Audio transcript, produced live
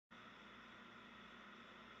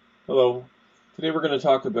Hello. Today we're going to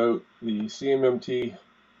talk about the CMMT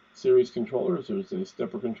series controllers. There's a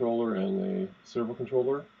stepper controller and a servo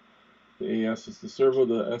controller. The AS is the servo,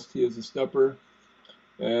 the ST is the stepper.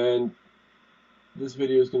 And this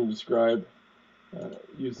video is going to describe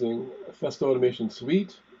using Festo Automation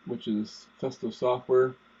Suite, which is Festo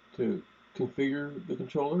software, to configure the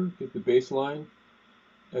controller, get the baseline.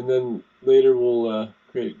 And then later we'll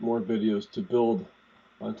create more videos to build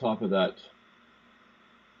on top of that.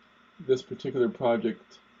 This particular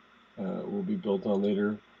project will be built on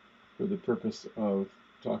later for the purpose of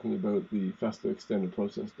talking about the Festo extended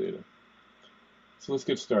process data. So let's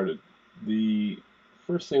get started. The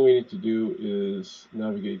first thing we need to do is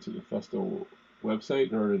navigate to the Festo website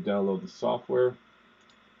in order to download the software,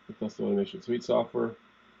 the Festo Automation Suite software.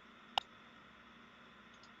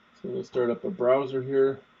 So let's start up a browser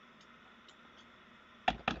here.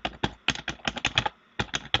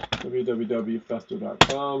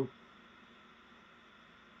 www.festo.com.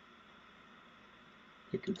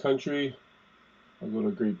 Pick your country. I'll go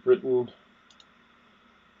to Great Britain.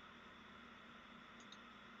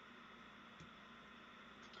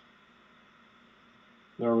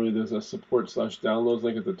 Normally there's a support/downloads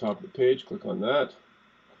link at the top of the page. Click on that.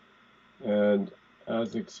 And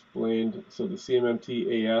as explained, so the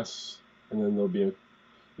CMMT-AS, and then there'll be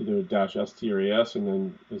either a -ST or AS, and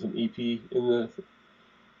then there's an EP in the,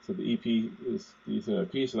 so the EP is the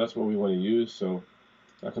EthIP, so that's what we want to use. So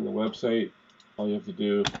back on the website, all you have to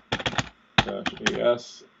do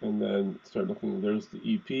 -AS, and then start looking. There's the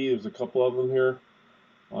EP. There's a couple of them here.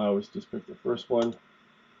 I always just pick the first one.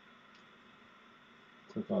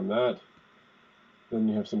 Click on that. Then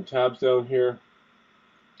you have some tabs down here.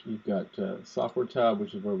 You've got software tab,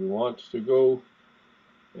 which is where we want to go,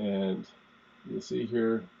 and you'll see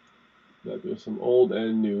here that there's some old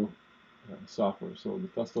and new software. So the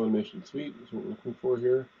Festo Automation Suite is what we're looking for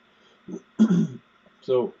here.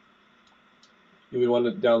 So we want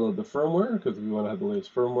to download the firmware because we want to have the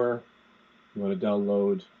latest firmware. We want to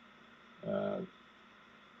download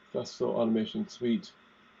Festo Automation Suite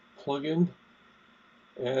plugin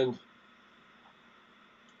and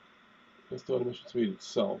Festo Automation Suite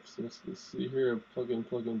itself. So let's see here,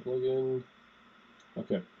 plugin.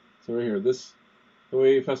 Okay, so right here, the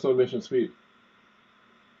way Festo Automation Suite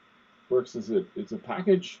works is it's a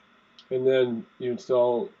package, and then you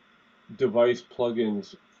install device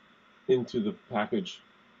plugins into the package.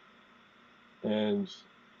 And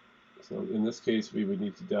so in this case, we would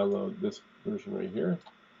need to download this version right here.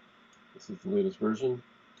 This is the latest version.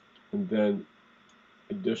 And then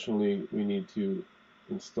additionally, we need to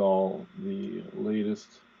install the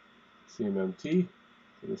latest CMMT.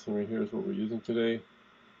 So this one right here is what we're using today.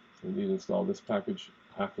 So we need to install this package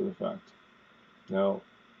after the fact. Now,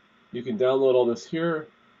 you can download all this here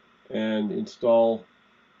and install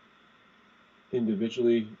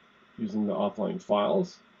individually using the offline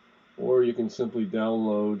files, or you can simply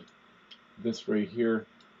download this right here,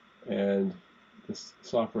 and this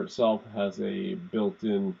software itself has a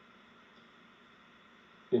built-in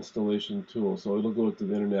installation tool, so it'll go to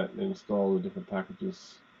the internet and install the different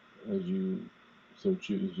packages as you so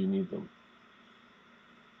choose you need them.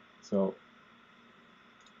 So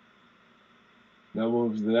now we'll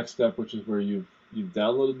move to the next step, which is where you've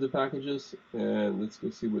downloaded the packages, and let's go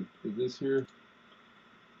see what it is here.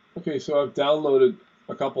 Okay, so I've downloaded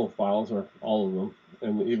a couple of files, or all of them,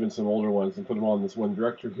 and even some older ones, and put them on this one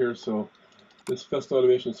directory here. So this Festo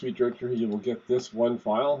Automation Suite directory, you will get this one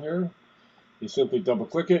file here. You simply double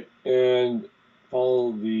click it and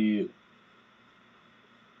follow the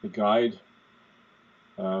guide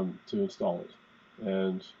to install it.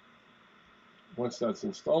 And once that's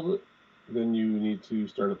installed, then you need to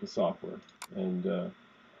start up the software. And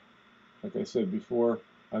like I said before,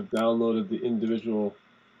 I've downloaded the individual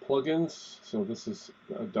plugins. So this is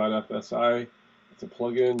 .fsi. It's a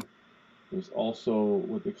plugin. There's also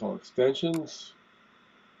what they call extensions,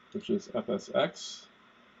 which is FSX.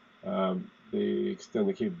 They extend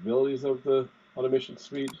the capabilities of the automation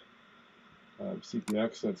suite.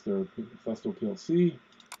 CPX, that's their Festo PLC.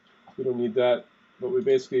 We don't need that, but we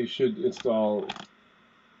basically should install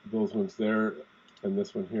those ones there and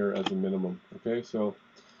this one here as a minimum. Okay, so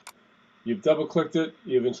you've double clicked it,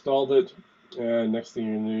 you've installed it, and next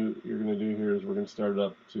thing you're going to do here is we're going to start it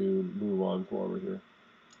up to move on forward here.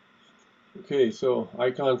 Okay, so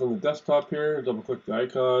icons on the desktop here, double click the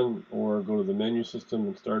icon or go to the menu system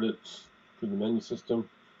and start it through the menu system.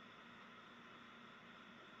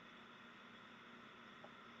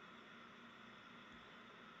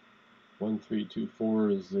 (1324)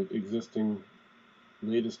 is the existing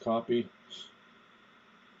latest copy.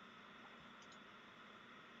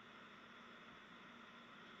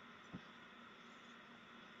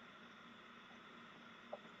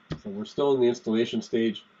 So we're still in the installation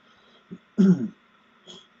stage.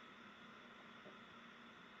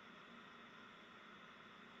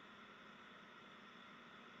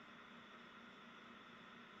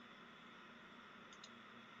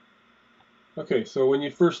 Okay, so when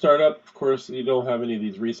you first start up, of course, you don't have any of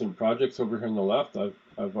these recent projects over here on the left.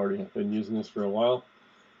 I've already been using this for a while.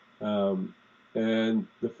 And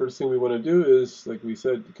the first thing we want to do is, like we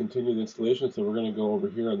said, to continue the installation. So we're going to go over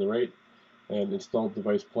here on the right and install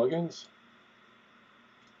device plugins.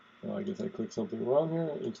 I guess I clicked something wrong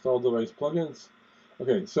here. Install device plugins.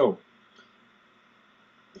 Okay, so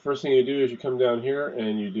the first thing you do is you come down here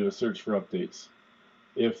and you do a search for updates.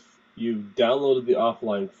 If you've downloaded the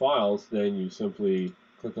offline files, then you simply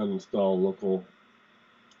click on install local.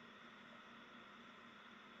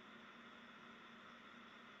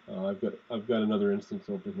 I've got another instance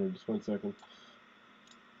open here. Just 1 second.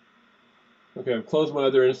 Okay, I've closed my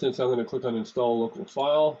other instance. I'm going to click on install local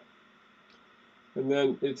file, and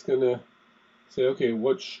then it's going to say, okay,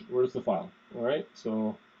 where's the file? All right,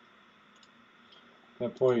 so at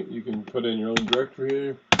that point you can put in your own directory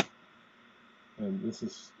here, and this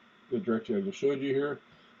is the directory I just showed you here.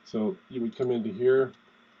 So you would come into here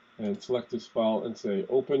and select this file and say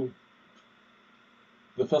open.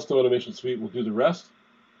 The Festo Automation Suite will do the rest,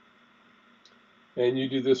 and you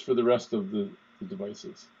do this for the rest of the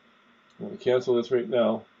devices. I'm going to cancel this right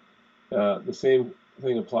now. The same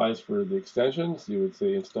thing applies for the extensions. You would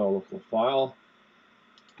say install local file.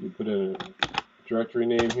 You put in a directory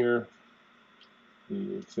name here,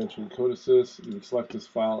 the extension code assist. You would select this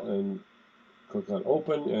file and click on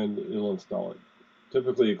open, and it'll install it.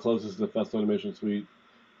 Typically, it closes the Festo Automation Suite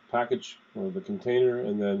package or the container,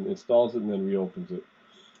 and then installs it, and then reopens it.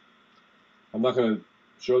 I'm not going to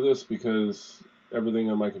show this because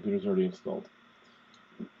everything on my computer is already installed.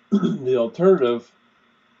 The alternative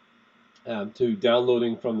to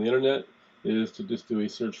downloading from the internet is to just do a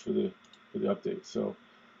search for the update. So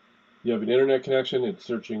you have an internet connection, it's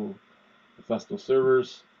searching the Festo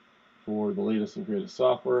servers for the latest and greatest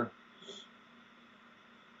software.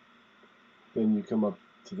 Then you come up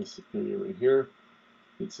to this area right here.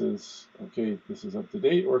 It says, okay, this is up to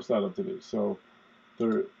date or it's not up to date. So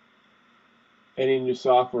any new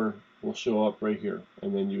software will show up right here,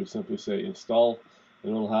 and then you would simply say install,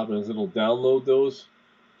 and what will happen is it'll download those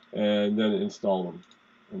and then install them.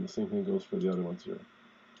 And the same thing goes for the other ones here.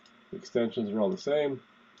 The extensions are all the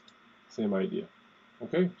same idea.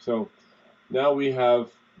 Okay, so now we have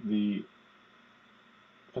the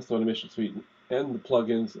Festo Automation Suite and the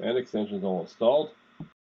plugins and extensions all installed.